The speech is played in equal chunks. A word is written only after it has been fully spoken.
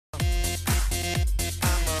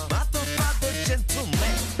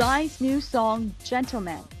Psy's new song,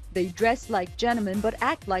 Gentlemen. They dress like gentlemen but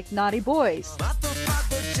act like naughty boys.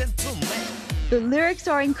 The lyrics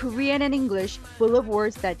are in Korean and English, full of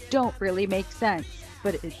words that don't really make sense,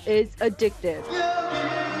 but it is addictive.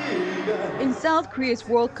 In South Korea's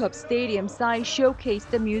World Cup stadium, Psy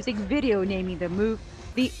showcased the music video naming the move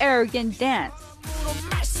the Arrogant Dance.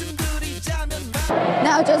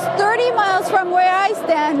 Now, just 30 miles from where I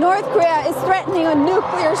stand, North Korea is threatening a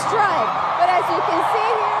nuclear strike. But as you can see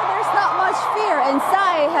here, there's not much fear, and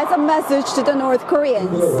Psy has a message to the North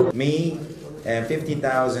Koreans. Me and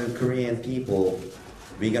 50,000 Korean people,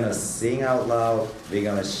 we're gonna sing out loud, we're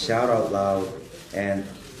gonna shout out loud, and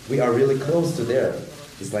we are really close to there.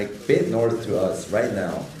 It's like a bit north to us right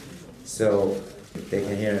now, so they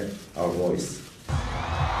can hear our voice.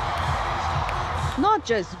 Not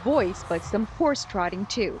just voice, but some horse trotting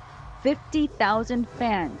too. 50,000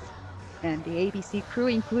 fans. And the ABC crew,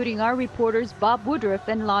 including our reporters Bob Woodruff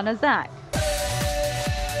and Lana Zak.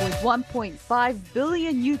 With 1.5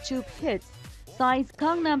 billion YouTube hits, Psy's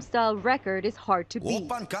Gangnam Style record is hard to beat.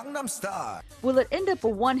 Will it end up a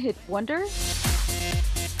one-hit wonder?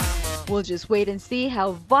 We'll just wait and see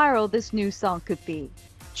how viral this new song could be.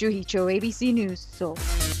 Joo Hee-cho, ABC News, Seoul.